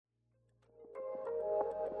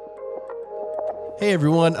Hey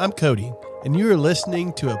everyone, I'm Cody, and you are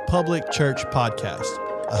listening to a Public Church podcast.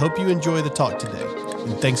 I hope you enjoy the talk today,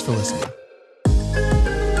 and thanks for listening.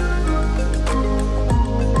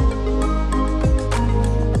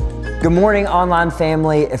 Good morning, online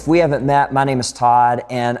family. If we haven't met, my name is Todd,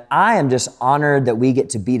 and I am just honored that we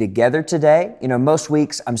get to be together today. You know, most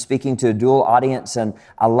weeks I'm speaking to a dual audience, and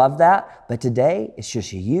I love that, but today it's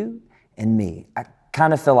just you and me. I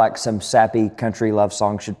kind of feel like some sappy country love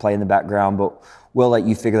song should play in the background, but we'll let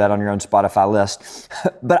you figure that on your own Spotify list.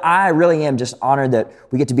 But I really am just honored that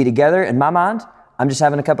we get to be together. In my mind, I'm just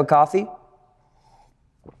having a cup of coffee.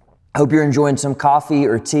 I hope you're enjoying some coffee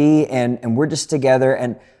or tea, and we're just together,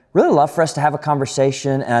 and really love for us to have a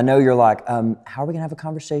conversation. And I know you're like, how are we gonna have a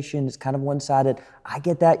conversation? It's kind of one-sided. I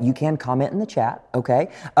get that. You can comment in the chat, okay?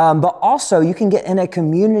 But also you can get in a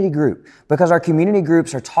community group, because our community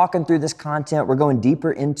groups are talking through this content. We're going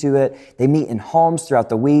deeper into it. They meet in homes throughout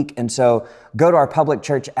the week. And so go to our Public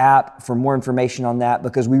Church app for more information on that,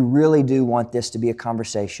 because we really do want this to be a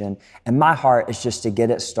conversation. And my heart is just to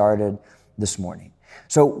get it started this morning.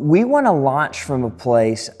 So we wanna launch from a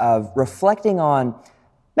place of reflecting on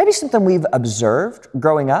maybe something we've observed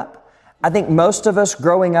growing up. I think most of us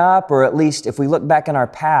growing up, or at least if we look back in our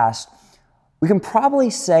past, we can probably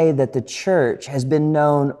say that the church has been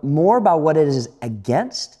known more by what it is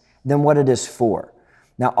against than what it is for.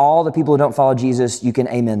 Now, all the people who don't follow Jesus, you can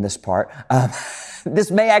amen this part. This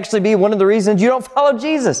may actually be one of the reasons you don't follow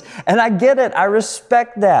Jesus. And I get it. I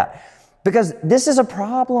respect that. Because this is a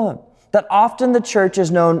problem, that often the church is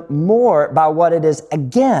known more by what it is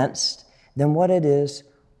against than what it is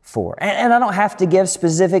for. And I don't have to give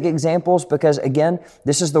specific examples, because again,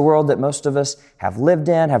 this is the world that most of us have lived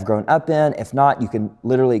in, have grown up in. If not, you can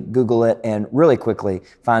literally Google it and really quickly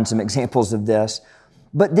find some examples of this.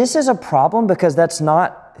 But this is a problem because that's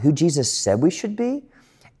not who Jesus said we should be.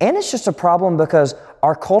 And it's just a problem because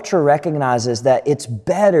our culture recognizes that it's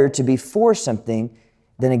better to be for something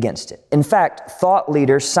than against it. In fact, thought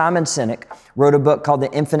leader Simon Sinek wrote a book called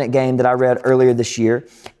The Infinite Game that I read earlier this year.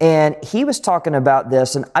 And he was talking about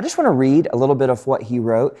this, and I just want to read a little bit of what he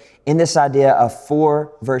wrote in this idea of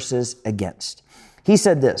for versus against. He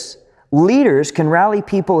said this: leaders can rally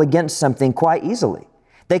people against something quite easily.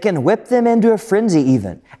 They can whip them into a frenzy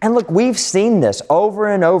even. And look, we've seen this over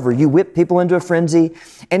and over. You whip people into a frenzy.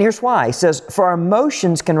 And here's why. He says, for our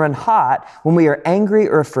emotions can run hot when we are angry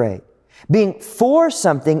or afraid. Being for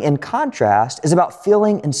something, in contrast, is about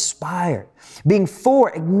feeling inspired. Being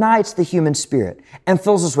for ignites the human spirit and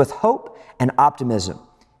fills us with hope and optimism.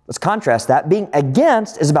 Let's contrast that. Being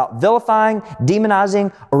against is about vilifying,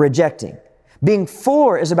 demonizing, or rejecting. Being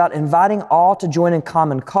for is about inviting all to join in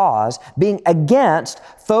common cause. Being against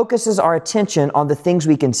focuses our attention on the things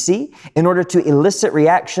we can see in order to elicit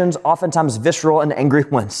reactions, oftentimes visceral and angry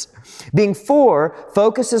ones. Being for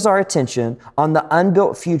focuses our attention on the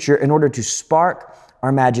unbuilt future in order to spark our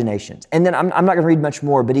imaginations. And then I'm not going to read much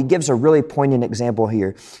more, but he gives a really poignant example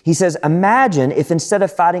here. He says, imagine if instead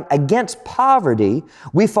of fighting against poverty,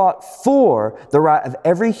 we fought for the right of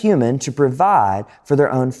every human to provide for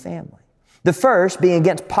their own family. The first, being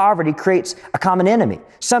against poverty, creates a common enemy,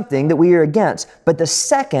 something that we are against. But the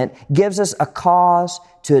second gives us a cause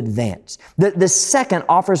to advance. The second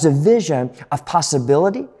offers a vision of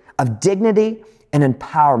possibility, of dignity, and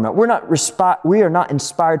empowerment. We are not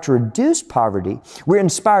inspired to reduce poverty. We're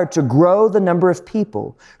inspired to grow the number of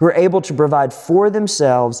people who are able to provide for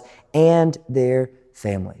themselves and their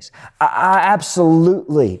families. I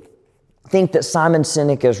absolutely think that Simon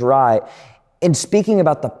Sinek is right in speaking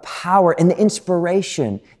about the power and the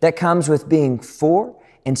inspiration that comes with being for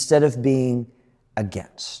instead of being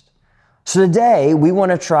against. So today, we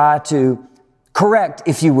want to try to correct,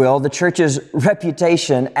 if you will, the church's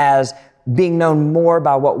reputation as being known more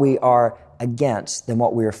by what we are against than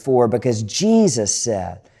what we are for, because Jesus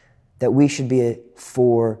said that we should be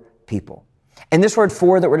for people. And this word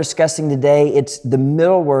for that we're discussing today, it's the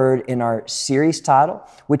middle word in our series title,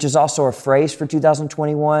 which is also a phrase for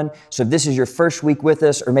 2021. So if this is your first week with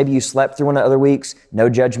us, or maybe you slept through one of the other weeks, no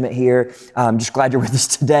judgment here. I'm just glad you're with us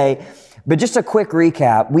today. But just a quick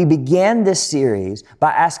recap, we began this series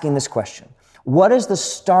by asking this question: what is the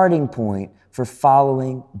starting point for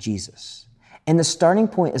following Jesus? And the starting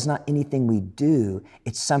point is not anything we do,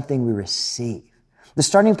 it's something we receive. The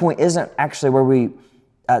starting point isn't actually where we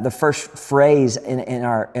the first phrase in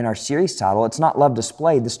our series title. It's not love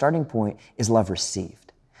displayed. The starting point is love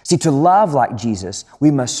received. See, to love like Jesus,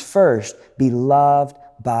 we must first be loved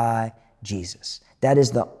by Jesus. That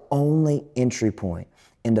is the only entry point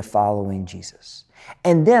into following Jesus.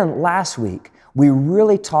 And then last week, we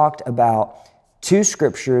really talked about two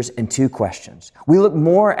scriptures and two questions. We looked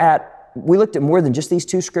more at we looked at more than just these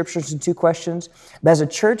 2 scriptures and 2 questions. But as a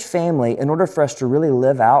church family, in order for us to really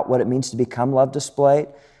live out what it means to become love displayed,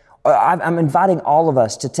 I'm inviting all of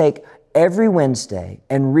us to take every Wednesday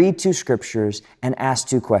and read 2 scriptures and ask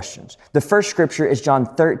 2 questions. The first scripture is John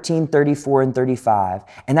 13, 34, and 35,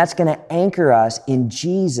 and that's going to anchor us in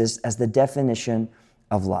Jesus as the definition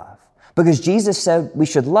of love. Because Jesus said we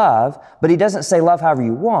should love, but He doesn't say love however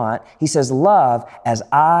you want. He says love as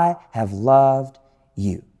I have loved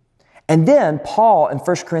you. And then Paul in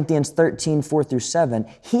 1 Corinthians 13, 4 through 7,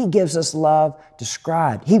 he gives us love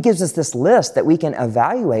described. He gives us this list that we can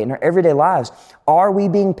evaluate in our everyday lives. Are we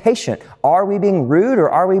being patient? Are we being rude, or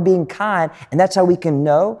are we being kind? And that's how we can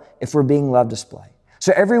know if we're being love displayed.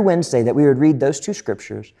 So every Wednesday that we would read those 2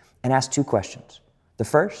 scriptures and ask 2 questions. The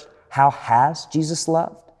first, how has Jesus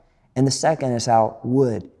loved? And the second is, how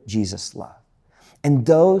would Jesus love? And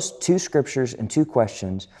those 2 scriptures and 2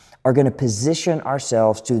 questions are going to position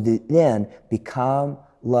ourselves to then become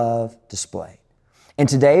love displayed. And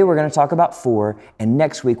today we're going to talk about 4, and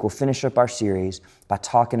next week we'll finish up our series by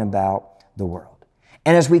talking about the world.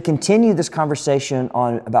 And as we continue this conversation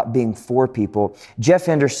about being for people, Jeff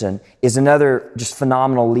Henderson is another just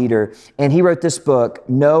phenomenal leader, and he wrote this book,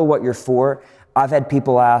 Know What You're For. I've had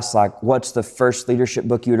people ask, like, what's the first leadership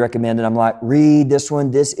book you would recommend? And I'm like, read this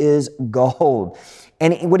one. This is gold.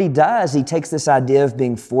 And what he does, he takes this idea of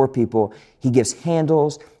being for people, he gives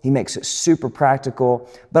handles, he makes it super practical.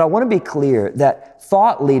 But I want to be clear that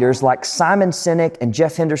thought leaders like Simon Sinek and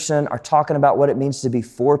Jeff Henderson are talking about what it means to be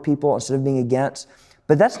for people instead of being against.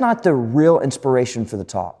 But that's not the real inspiration for the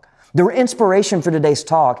talk. The inspiration for today's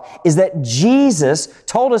talk is that Jesus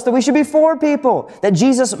told us that we should be for people, that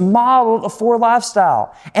Jesus modeled a for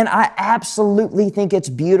lifestyle. And I absolutely think it's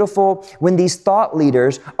beautiful when these thought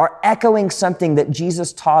leaders are echoing something that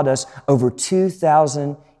Jesus taught us over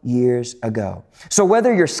 2,000 years ago. So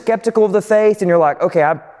whether you're skeptical of the faith and you're like, okay,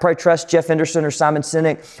 I probably trust Jeff Henderson or Simon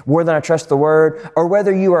Sinek more than I trust the Word, or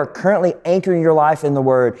whether you are currently anchoring your life in the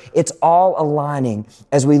Word, it's all aligning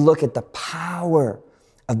as we look at the power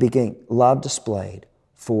of being love displayed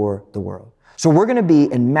for the world. So we're going to be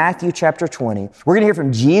in Matthew chapter 20. We're going to hear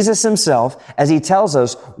from Jesus Himself as He tells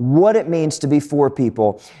us what it means to be for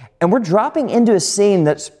people. And we're dropping into a scene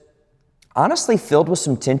that's honestly filled with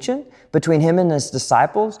some tension between Him and His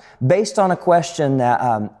disciples based on a question that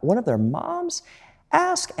one of their moms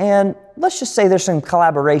asked. And let's just say there's some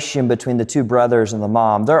collaboration between the 2 brothers and the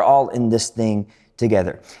mom. They're all in this thing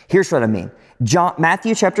together. Here's what I mean.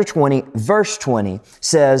 Matthew chapter 20, verse 20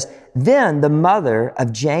 says, Then the mother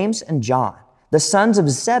of James and John, the sons of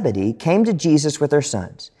Zebedee, came to Jesus with her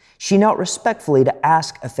sons. She knelt respectfully to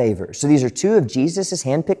ask a favor. So these are 2 of Jesus'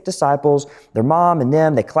 handpicked disciples, their mom and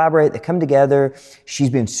them. They collaborate, they come together.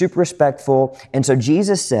 She's being super respectful. And so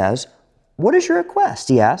Jesus says, What is your request?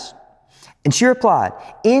 He asked. And she replied,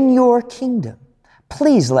 In your kingdom,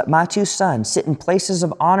 please let my 2 sons sit in places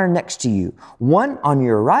of honor next to you, one on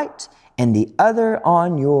your right and the other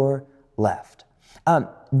on your left.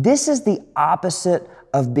 This is the opposite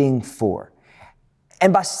of being for.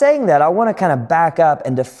 And by saying that, I want to kind of back up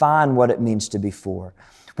and define what it means to be for.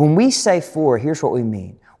 When we say for, here's what we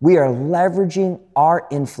mean. We are leveraging our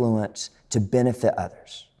influence to benefit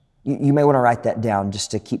others. You may want to write that down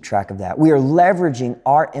just to keep track of that. We are leveraging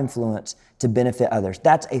our influence to benefit others.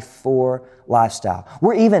 That's a for lifestyle.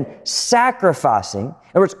 We're even sacrificing, in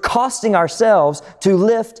other words, costing ourselves to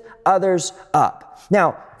lift others up.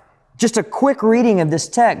 Now, just a quick reading of this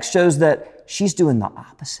text shows that she's doing the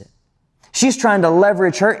opposite. She's trying to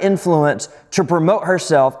leverage her influence to promote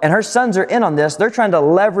herself, and her sons are in on this. They're trying to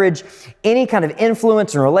leverage any kind of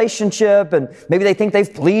influence and relationship, and maybe they think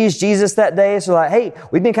they've pleased Jesus that day. So like, hey,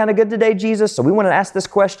 we've been kind of good today, Jesus, so we want to ask this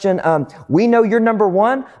question. We know you're number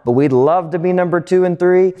 1, but we'd love to be number 2 and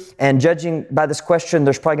 3. And judging by this question,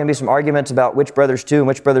 there's probably going to be some arguments about which brother's 2 and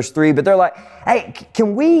which brother's 3, but they're like, hey,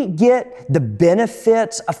 can we get the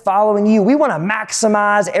benefits of following you? We want to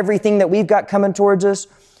maximize everything that we've got coming towards us,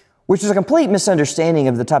 which is a complete misunderstanding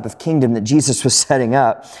of the type of kingdom that Jesus was setting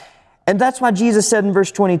up. And that's why Jesus said in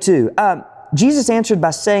verse 22, Jesus answered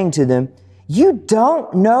by saying to them, you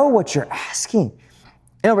don't know what you're asking.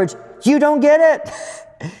 In other words, you don't get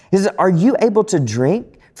it. He says, are you able to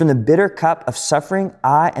drink from the bitter cup of suffering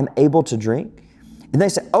I am able to drink? And they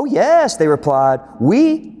said, oh yes, they replied,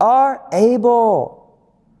 we are able.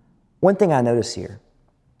 One thing I notice here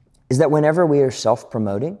is that whenever we are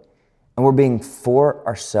self-promoting, and we're being for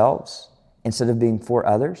ourselves instead of being for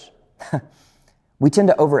others, we tend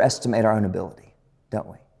to overestimate our own ability, don't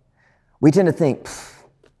we? We tend to think,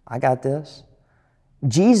 I got this.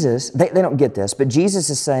 Jesus, they don't get this, but Jesus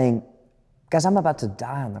is saying, guys, I'm about to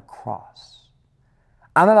die on the cross.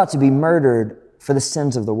 I'm about to be murdered for the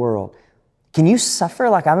sins of the world. Can you suffer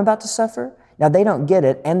like I'm about to suffer? Now, they don't get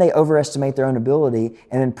it, and they overestimate their own ability,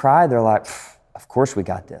 and in pride, they're like, of course we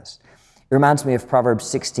got this. It reminds me of Proverbs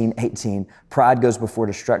 16:18. Pride goes before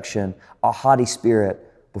destruction, a haughty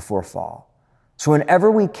spirit before a fall. So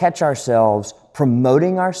whenever we catch ourselves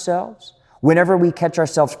promoting ourselves, whenever we catch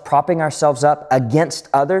ourselves propping ourselves up against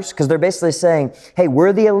others, because they're basically saying, hey,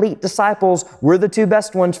 we're the elite disciples, we're the 2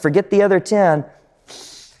 best ones, forget the other 10.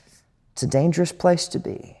 It's a dangerous place to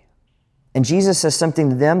be. And Jesus says something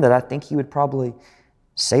to them that I think he would probably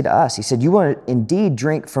say to us. He said, you want to indeed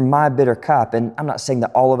drink from my bitter cup. And I'm not saying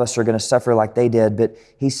that all of us are going to suffer like they did, but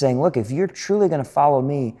he's saying, look, if you're truly going to follow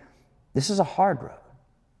me, this is a hard road.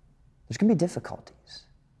 There's going to be difficulties.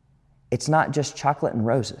 It's not just chocolate and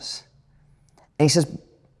roses. And he says,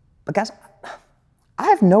 but guys, I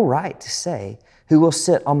have no right to say who will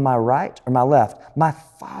sit on my right or my left. My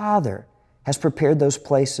Father has prepared those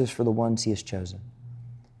places for the ones he has chosen.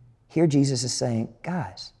 Here Jesus is saying,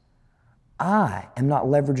 guys, I am not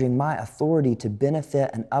leveraging my authority to benefit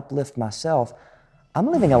and uplift myself. I'm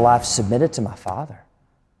living a life submitted to my Father.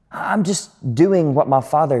 I'm just doing what my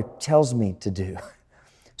Father tells me to do.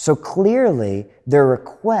 So clearly, their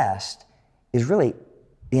request is really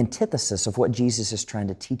the antithesis of what Jesus is trying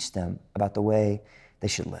to teach them about the way they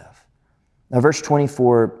should live. Now, verse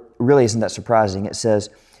 24 really isn't that surprising. It says,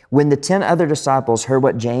 when the 10 other disciples heard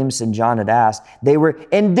what James and John had asked, they were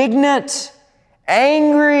indignant,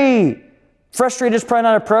 angry. Frustrated is probably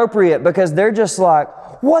not appropriate because they're just like,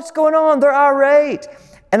 what's going on? They're irate.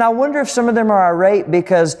 And I wonder if some of them are irate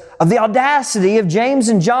because of the audacity of James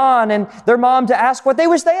and John and their mom to ask what they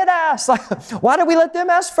wish they had asked. Like, why did we let them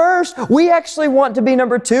ask first? We actually want to be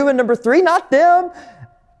number 2 and number 3, not them.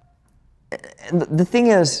 And the thing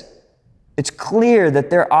is, it's clear that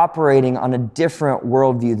they're operating on a different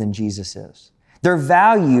worldview than Jesus is. Their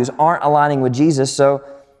values aren't aligning with Jesus, so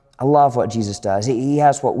I love what Jesus does. He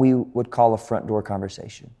has what we would call a front door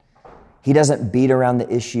conversation. He doesn't beat around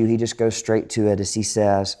the issue. He just goes straight to it as he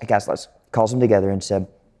says, hey guys, calls them together and said,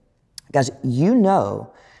 guys, you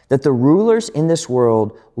know that the rulers in this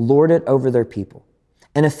world lord it over their people,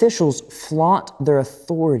 and officials flaunt their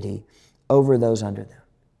authority over those under them.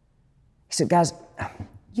 He said, guys,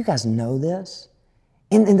 you guys know this.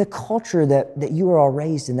 In the culture that you were all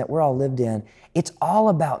raised in, that we're all lived in, it's all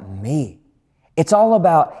about me. It's all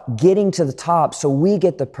about getting to the top so we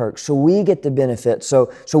get the perks, so we get the benefits, so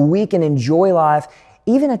we can enjoy life,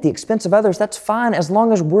 even at the expense of others. That's fine as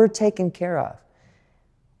long as we're taken care of.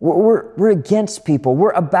 We're against people.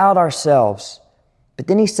 We're about ourselves. But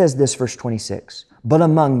then he says this, verse 26, but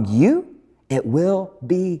among you, it will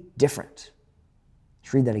be different.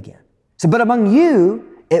 Let's read that again. So, but among you,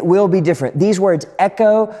 it will be different. These words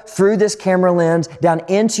echo through this camera lens, down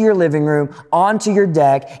into your living room, onto your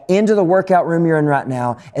deck, into the workout room you're in right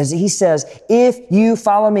now. As he says, if you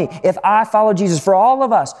follow me, if I follow Jesus, for all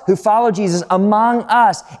of us who follow Jesus, among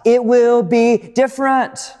us, it will be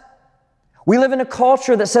different. We live in a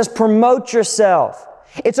culture that says promote yourself.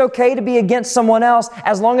 It's okay to be against someone else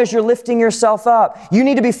as long as you're lifting yourself up. You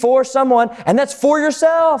need to be for someone, and that's for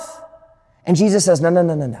yourself. And Jesus says,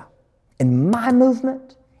 no. In my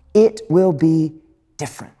movement, it will be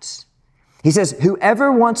different. He says,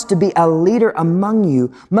 whoever wants to be a leader among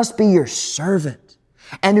you must be your servant.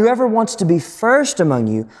 And whoever wants to be first among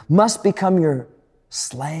you must become your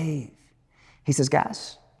slave. He says,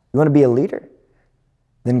 guys, you want to be a leader?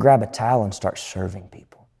 Then grab a towel and start serving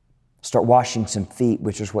people. Start washing some feet,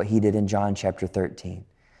 which is what he did in John chapter 13.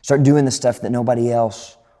 Start doing the stuff that nobody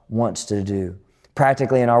else wants to do.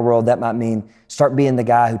 Practically in our world, that might mean start being the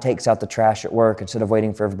guy who takes out the trash at work instead of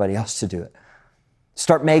waiting for everybody else to do it.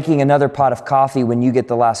 Start making another pot of coffee when you get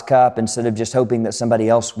the last cup instead of just hoping that somebody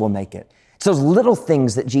else will make it. It's those little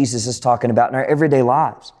things that Jesus is talking about in our everyday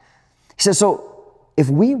lives. He says, so if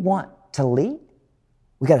we want to lead,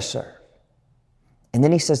 we got to serve. And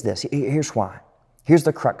then he says this, here's why. Here's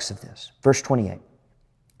the crux of this. Verse 28,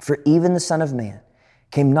 for even the Son of Man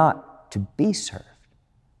came not to be served,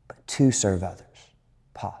 but to serve others.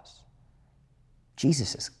 Pause.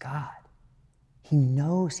 Jesus is God. He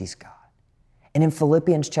knows he's God. And in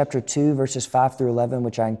Philippians chapter 2, verses 5 through 11,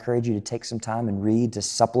 which I encourage you to take some time and read to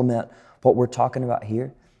supplement what we're talking about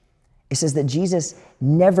here, it says that Jesus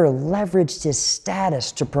never leveraged his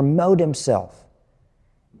status to promote himself.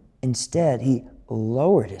 Instead, he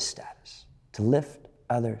lowered his status to lift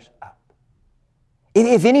others up.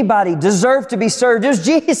 If anybody deserved to be served, it was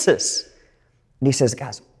Jesus. And he says,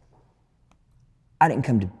 guys, I didn't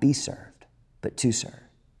come to be served, but to serve.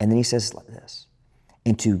 And then he says like this,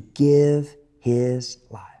 and to give his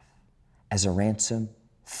life as a ransom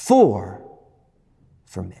for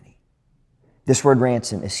for many. This word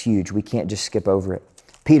ransom is huge. We can't just skip over it.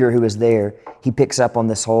 Peter, who was there, he picks up on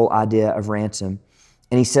this whole idea of ransom.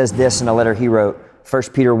 And he says this in a letter he wrote, 1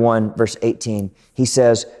 Peter 1, verse 18. He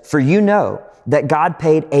says, "For you know that God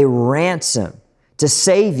paid a ransom to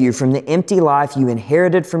save you from the empty life you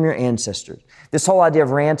inherited from your ancestors." This whole idea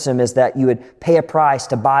of ransom is that you would pay a price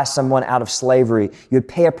to buy someone out of slavery. You would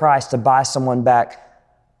pay a price to buy someone back,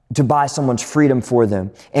 to buy someone's freedom for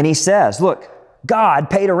them. And he says, look, God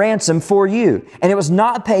paid a ransom for you. And it was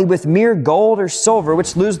not paid with mere gold or silver,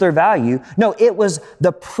 which lose their value. No, it was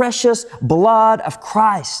the precious blood of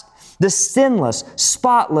Christ, the sinless,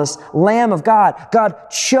 spotless Lamb of God. God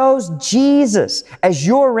chose Jesus as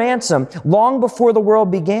your ransom long before the world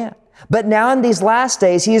began. But now in these last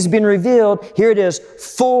days, He has been revealed, here it is,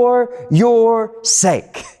 for your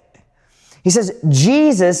sake. He says,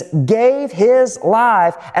 Jesus gave His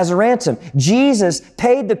life as a ransom. Jesus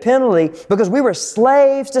paid the penalty because we were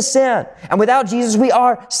slaves to sin. And without Jesus, we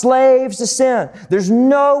are slaves to sin. There's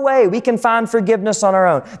no way we can find forgiveness on our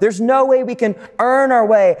own. There's no way we can earn our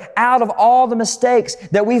way out of all the mistakes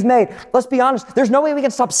that we've made. Let's be honest, there's no way we can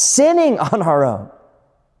stop sinning on our own.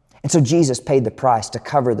 And so Jesus paid the price to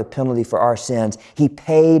cover the penalty for our sins. He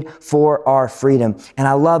paid for our freedom. And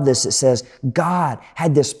I love this. It says, God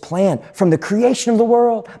had this plan from the creation of the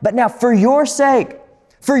world. But now for your sake,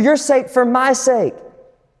 for my sake,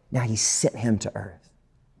 now He sent Him to earth.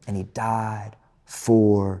 And He died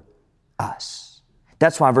for us.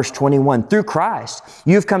 That's why verse 21, through Christ,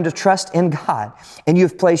 you've come to trust in God. And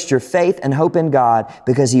you've placed your faith and hope in God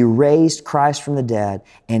because He raised Christ from the dead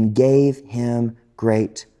and gave Him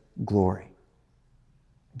great glory.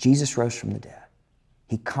 Jesus rose from the dead.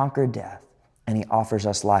 He conquered death and He offers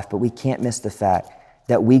us life. But we can't miss the fact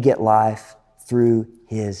that we get life through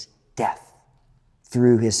His death,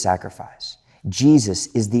 through His sacrifice. Jesus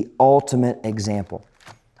is the ultimate example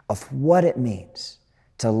of what it means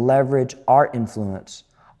to leverage our influence,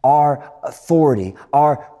 our authority,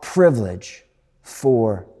 our privilege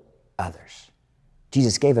for others.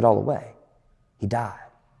 Jesus gave it all away. He died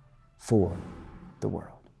for the world.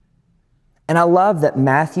 And I love that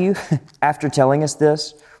Matthew, after telling us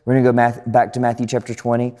this, we're going to go back to Matthew chapter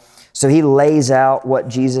 20. So he lays out what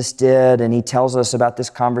Jesus did and he tells us about this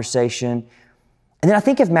conversation. And then I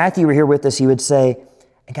think if Matthew were here with us, he would say,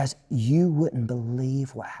 and guys, you wouldn't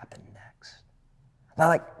believe what happened next. Now,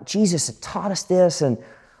 like Jesus had taught us this and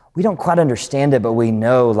we don't quite understand it, but we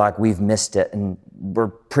know like we've missed it and we're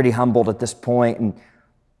pretty humbled at this point.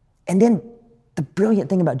 And then the brilliant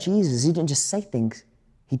thing about Jesus is He didn't just say things,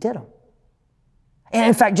 He did them. And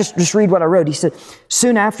in fact, just read what I wrote. He said,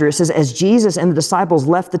 soon after, it says, as Jesus and the disciples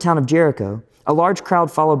left the town of Jericho, a large crowd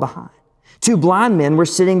followed behind. 2 blind men were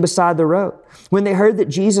sitting beside the road. When they heard that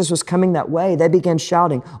Jesus was coming that way, they began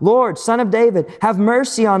shouting, Lord, Son of David, have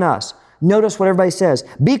mercy on us. Notice what everybody says.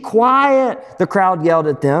 Be quiet, the crowd yelled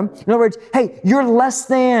at them. In other words, hey, you're less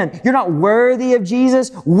than. You're not worthy of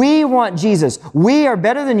Jesus. We want Jesus. We are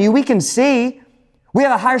better than you. We can see. We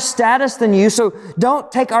have a higher status than you, so don't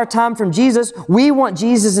take our time from Jesus. We want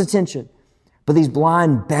Jesus' attention. But these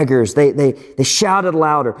blind beggars, they shouted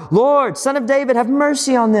louder, Lord, Son of David, have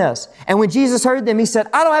mercy on this. And when Jesus heard them, He said,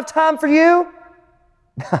 I don't have time for you.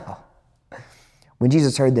 No. When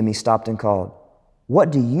Jesus heard them, He stopped and called,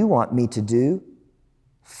 what do you want me to do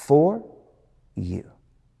for you?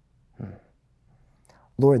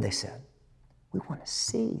 Lord, they said, we want to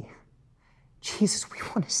see. Jesus, we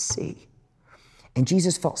want to see. And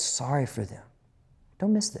Jesus felt sorry for them.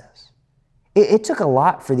 Don't miss this. It took a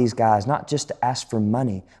lot for these guys, not just to ask for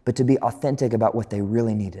money, but to be authentic about what they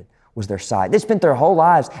really needed was their sight. They spent their whole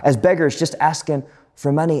lives as beggars just asking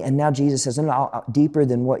for money. And now Jesus says, no, deeper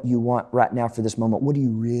than what you want right now for this moment. What do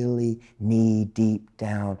you really need deep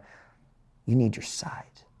down? You need your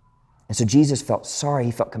sight. And so Jesus felt sorry.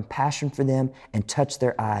 He felt compassion for them and touched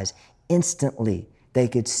their eyes. Instantly, they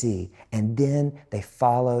could see, and then they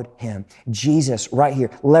followed Him. Jesus, right here,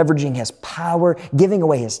 leveraging His power, giving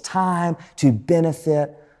away His time to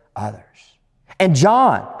benefit others. And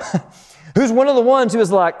John, who's one of the ones who was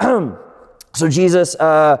like, so Jesus,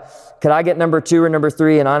 could I get number 2 or number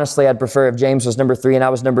 3? And honestly, I'd prefer if James was number 3 and I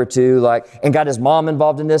was number 2, and got his mom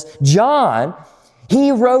involved in this. John,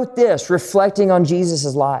 he wrote this reflecting on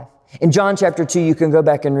Jesus' life. In John chapter 2, you can go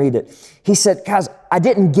back and read it. He said, guys, I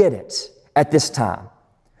didn't get it at this time.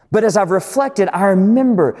 But as I've reflected, I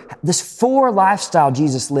remember this 4 lifestyle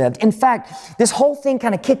Jesus lived. In fact, this whole thing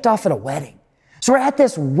kind of kicked off at a wedding. So we're at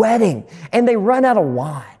this wedding and they run out of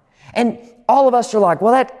wine. And all of us are like,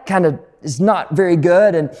 well, that kind of is not very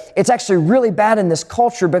good. And it's actually really bad in this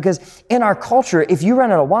culture because in our culture, if you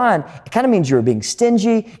run out of wine, it kind of means you're being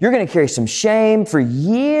stingy. You're going to carry some shame for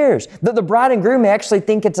years. The bride and groom may actually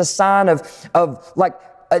think it's a sign of like,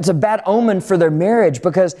 it's a bad omen for their marriage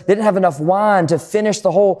because they didn't have enough wine to finish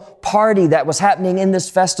the whole party that was happening in this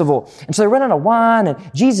festival. And so they run out of wine, and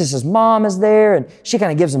Jesus' mom is there, and she kind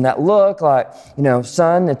of gives him that look like,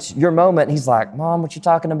 son, it's your moment. And he's like, Mom, what you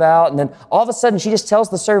talking about? And then all of a sudden she just tells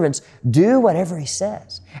the servants, do whatever he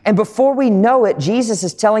says. And before we know it, Jesus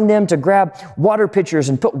is telling them to grab water pitchers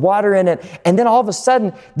and put water in it. And then all of a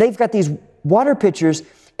sudden they've got these water pitchers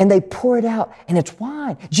and they pour it out, and it's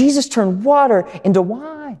wine. Jesus turned water into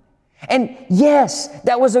wine. And yes,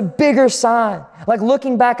 that was a bigger sign. Like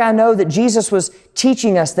looking back, I know that Jesus was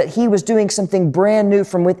teaching us that he was doing something brand new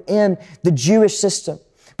from within the Jewish system,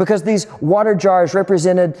 because these water jars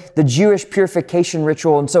represented the Jewish purification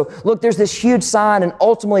ritual. And so, look, there's this huge sign, and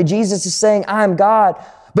ultimately Jesus is saying, I am God.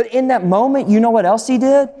 But in that moment, you know what else he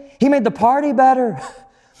did? He made the party better.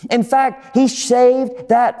 In fact, he saved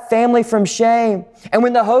that family from shame. And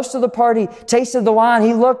when the host of the party tasted the wine,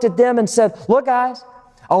 he looked at them and said, look, guys,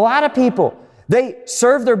 a lot of people, they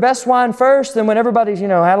serve their best wine first, and when everybody's, had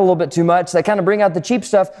a little bit too much, they kind of bring out the cheap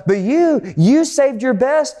stuff. But you saved your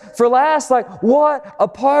best for last. Like, what a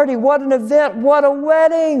party, what an event, what a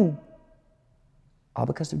wedding. All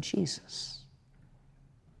because of Jesus.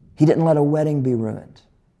 He didn't let a wedding be ruined,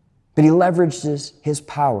 but he leveraged his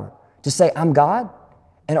power to say, I'm God.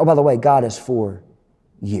 And oh, by the way, God is for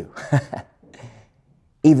you,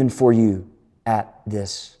 even for you at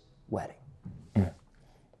this wedding.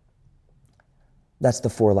 That's the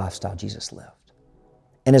four lifestyle Jesus lived.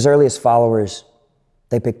 And his earliest followers,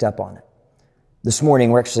 they picked up on it. This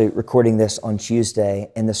morning, we're actually recording this on Tuesday,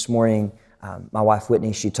 and this morning, my wife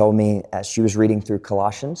Whitney, she told me as she was reading through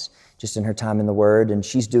Colossians, just in her time in the Word, and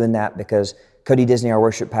she's doing that because Cody Disney, our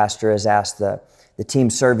worship pastor, has asked the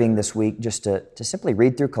team serving this week just to simply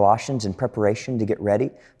read through Colossians in preparation to get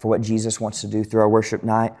ready for what Jesus wants to do through our worship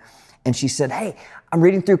night. And she said, hey, I'm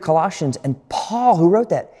reading through Colossians, and Paul, who wrote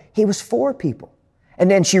that, he was for people. And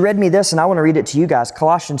then she read me this, and I want to read it to you guys.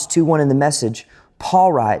 Colossians 2:1 in the Message,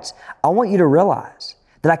 Paul writes, I want you to realize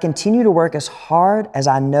that I continue to work as hard as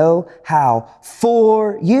I know how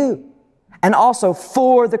for you, and also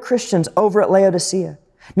for the Christians over at Laodicea.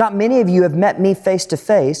 Not many of you have met me face to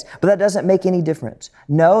face, but that doesn't make any difference.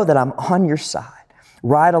 Know that I'm on your side,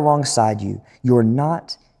 right alongside you. You're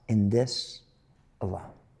not in this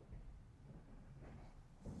alone.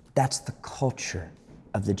 That's the culture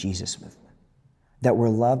of the Jesus movement, that we're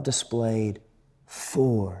love displayed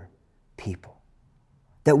for people,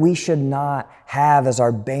 that we should not have as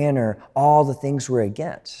our banner all the things we're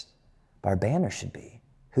against, but our banner should be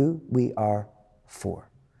who we are for.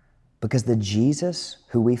 Because the Jesus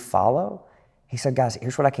who we follow, he said, guys,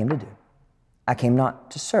 here's what I came to do. I came not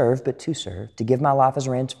to serve, but to serve, to give my life as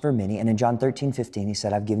a ransom for many. And in John 13:15, he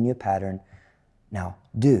said, I've given you a pattern. Now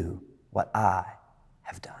do what I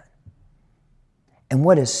have done. And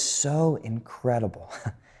what is so incredible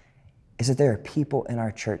is that there are people in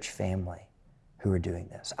our church family who are doing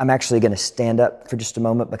this. I'm actually going to stand up for just a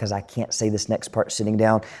moment because I can't say this next part sitting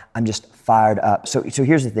down. I'm just fired up. So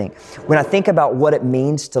here's the thing. When I think about what it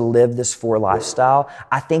means to live this four lifestyle,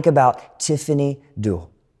 I think about Tiffany Duell.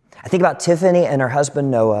 I think about Tiffany and her husband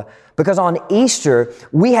Noah, because on Easter,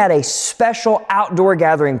 we had a special outdoor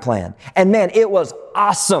gathering plan. And man, it was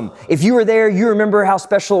awesome. If you were there, you remember how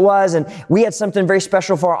special it was. And we had something very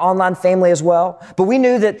special for our online family as well. But we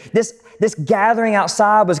knew that this gathering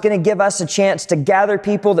outside was going to give us a chance to gather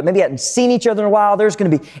people that maybe hadn't seen each other in a while. There's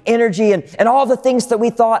going to be energy and all the things that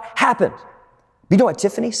we thought happened. You know what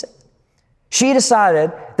Tiffany said? She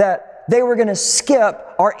decided that they were going to skip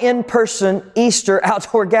our in-person Easter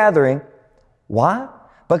outdoor gathering. Why?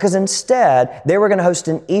 Because instead, they were going to host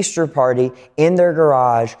an Easter party in their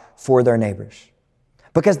garage for their neighbors.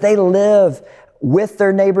 Because they live with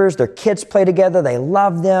their neighbors, their kids play together, they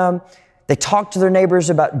love them, they talk to their neighbors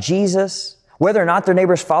about Jesus. Whether or not their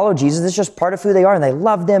neighbors follow Jesus, it's just part of who they are, and they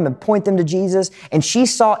love them and point them to Jesus. And she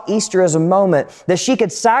saw Easter as a moment that she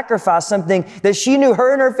could sacrifice something that she knew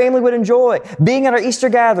her and her family would enjoy, being at our Easter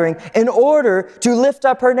gathering, in order to lift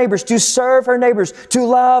up her neighbors, to serve her neighbors, to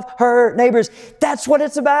love her neighbors. That's what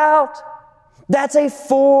it's about. That's a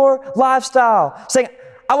four lifestyle. Saying,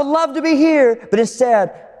 I would love to be here, but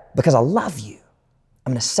instead, because I love you,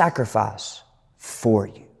 I'm going to sacrifice for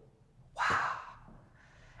you.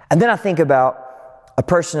 And then I think about a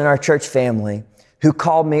person in our church family who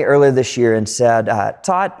called me earlier this year and said,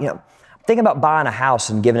 Todd, I'm thinking about buying a house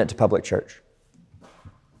and giving it to Public Church.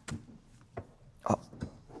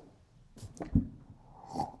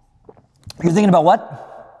 You're thinking about what?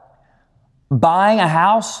 Buying a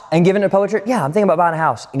house and giving it to public church? Yeah, I'm thinking about buying a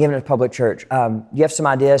house and giving it to public church. You have some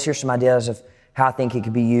ideas? Here's some ideas of how I think it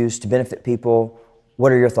could be used to benefit people.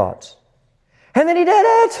 What are your thoughts? And then he did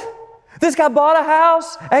it. This guy bought a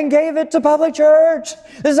house and gave it to public church.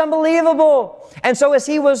 This is unbelievable. And so as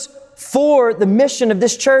he was for the mission of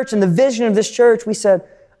this church and the vision of this church, we said,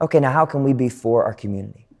 okay, now how can we be for our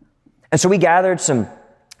community? And so we gathered some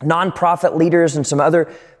nonprofit leaders and some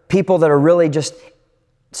other people that are really just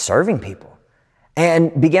serving people,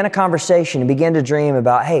 and began a conversation and began to dream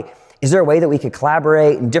about, hey, is there a way that we could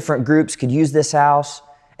collaborate and different groups could use this house?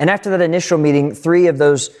 And after that initial meeting, 3 of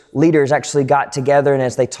those leaders actually got together, and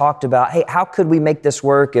as they talked about, hey, how could we make this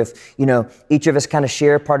work if, each of us kind of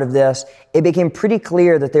share part of this, it became pretty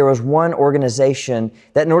clear that there was one organization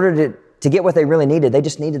that in order to get what they really needed, they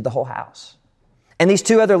just needed the whole house. And these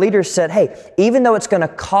 2 other leaders said, hey, even though it's going to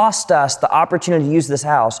cost us the opportunity to use this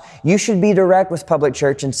house, you should be direct with public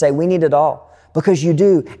church and say, we need it all. Because you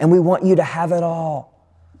do, and we want you to have it all.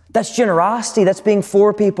 That's generosity. That's being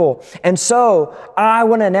for people. And so I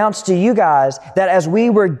want to announce to you guys that as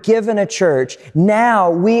we were given a church,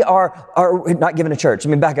 now we are not given a church.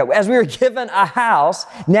 Let me back up. As we were given a house,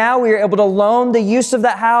 now we are able to loan the use of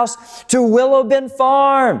that house to Willow Bend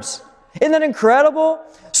Farms. Isn't that incredible?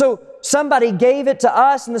 So somebody gave it to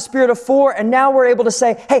us in the spirit of for, and now we're able to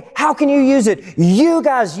say, hey, how can you use it? You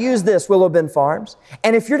guys use this, Willow Bend Farms.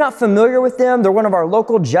 And if you're not familiar with them, they're one of our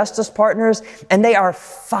local justice partners, and they are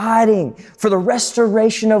fighting for the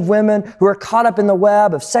restoration of women who are caught up in the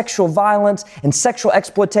web of sexual violence and sexual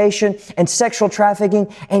exploitation and sexual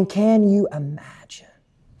trafficking. And can you imagine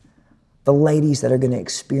the ladies that are going to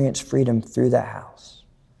experience freedom through that house?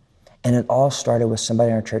 And it all started with somebody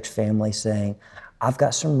in our church family saying, I've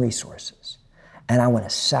got some resources, and I want to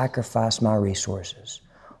sacrifice my resources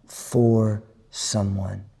for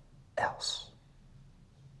someone else.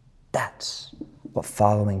 That's what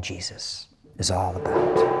following Jesus is all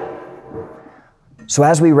about. So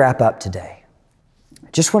as we wrap up today,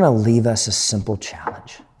 I just want to leave us a simple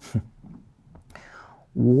challenge.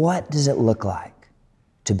 What does it look like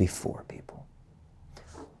to be for people?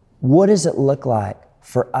 What does it look like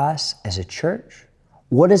for us as a church?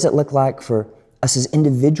 What does it look like for us as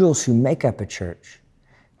individuals who make up a church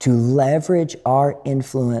to leverage our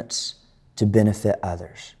influence to benefit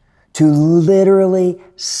others, to literally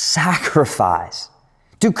sacrifice,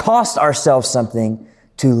 to cost ourselves something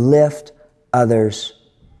to lift others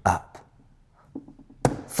up?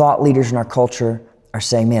 Thought leaders in our culture are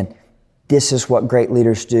saying, man, this is what great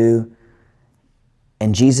leaders do.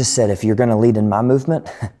 And Jesus said, if you're going to lead in my movement,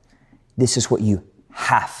 this is what you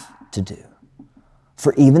have to do.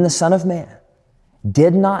 For even the Son of Man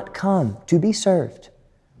did not come to be served,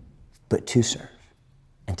 but to serve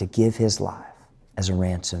and to give his life as a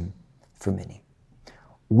ransom for many.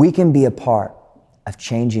 We can be a part of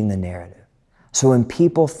changing the narrative. So when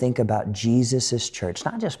people think about Jesus' church,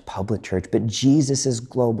 not just public church, but Jesus'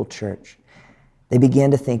 global church, they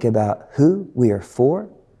begin to think about who we are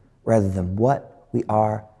for rather than what we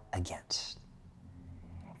are against.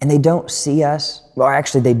 And they don't see us, or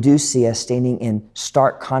actually they do see us standing in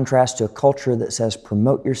stark contrast to a culture that says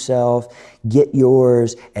promote yourself, get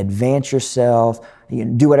yours, advance yourself,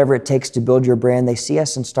 do whatever it takes to build your brand. They see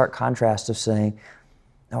us in stark contrast of saying,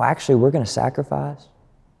 no, actually we're going to sacrifice.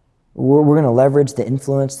 We're going to leverage the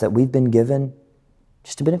influence that we've been given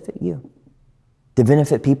just to benefit you, to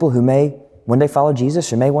benefit people who may one day follow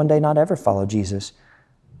Jesus or may one day not ever follow Jesus,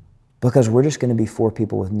 because we're just going to be for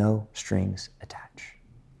people with no strings attached.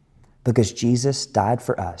 Because Jesus died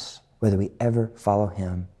for us, whether we ever follow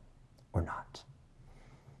him or not.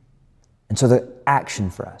 And so the action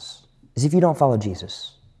for us is, if you don't follow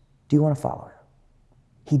Jesus, do you want to follow him?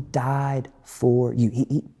 He died for you.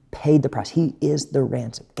 He paid the price. He is the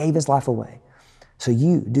ransom, gave his life away. So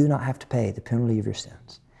you do not have to pay the penalty of your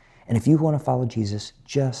sins. And if you want to follow Jesus,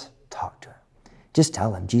 just talk to him. Just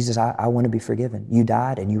tell him, Jesus, I want to be forgiven. You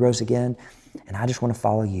died and you rose again, and I just want to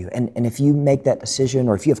follow you. And if you make that decision,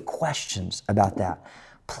 or if you have questions about that,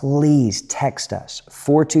 please text us,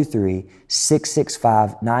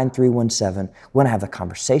 423-665-9317. We want to have a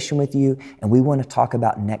conversation with you, and we want to talk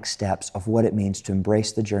about next steps of what it means to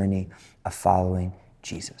embrace the journey of following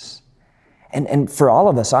Jesus. And for all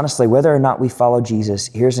of us, honestly, whether or not we follow Jesus,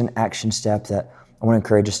 here's an action step that I want to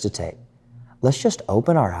encourage us to take. Let's just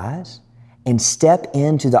open our eyes and step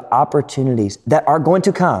into the opportunities that are going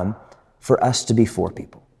to come for us to be for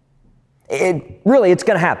people. It's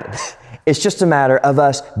going to happen. It's just a matter of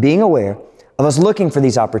us being aware, of us looking for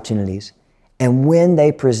these opportunities, and when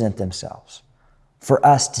they present themselves, for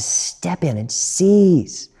us to step in and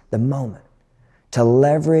seize the moment to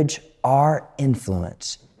leverage our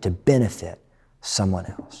influence to benefit someone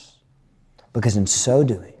else. Because in so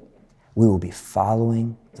doing, we will be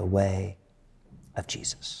following the way of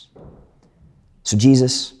Jesus. So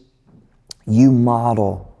Jesus, you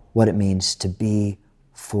model what it means to be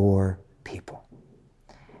for people.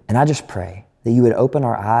 And I just pray that you would open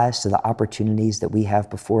our eyes to the opportunities that we have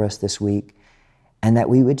before us this week, and that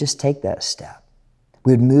we would just take that step.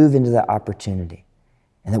 We would move into that opportunity,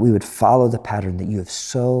 and that we would follow the pattern that you have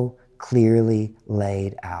so clearly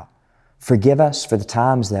laid out. Forgive us for the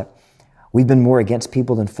times that we've been more against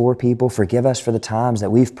people than for people. Forgive us for the times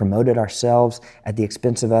that we've promoted ourselves at the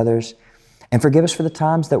expense of others. And forgive us for the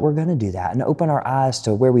times that we're going to do that, and open our eyes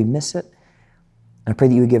to where we miss it. And I pray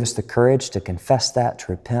that you would give us the courage to confess that,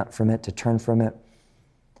 to repent from it, to turn from it.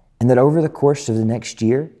 And that over the course of the next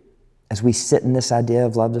year, as we sit in this idea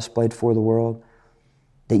of love displayed for the world,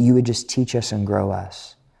 that you would just teach us and grow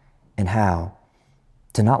us in how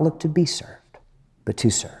to not look to be served, but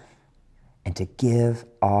to serve, and to give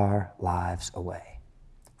our lives away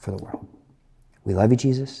for the world. We love you,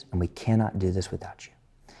 Jesus, and we cannot do this without you.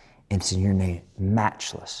 And it's in your name,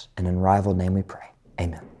 matchless and unrivaled name we pray.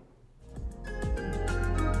 Amen.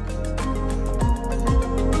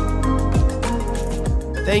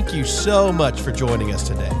 Thank you so much for joining us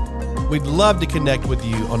today. We'd love to connect with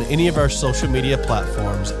you on any of our social media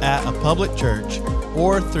platforms at A Public Church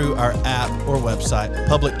or through our app or website,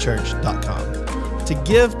 publicchurch.com. To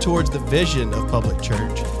give towards the vision of Public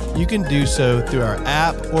Church, you can do so through our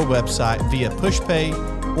app or website via PushPay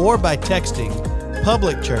or by texting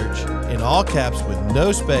Public Church in all caps with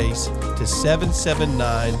no space to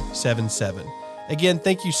 77977. Again,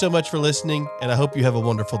 thank you so much for listening, and I hope you have a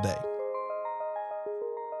wonderful day.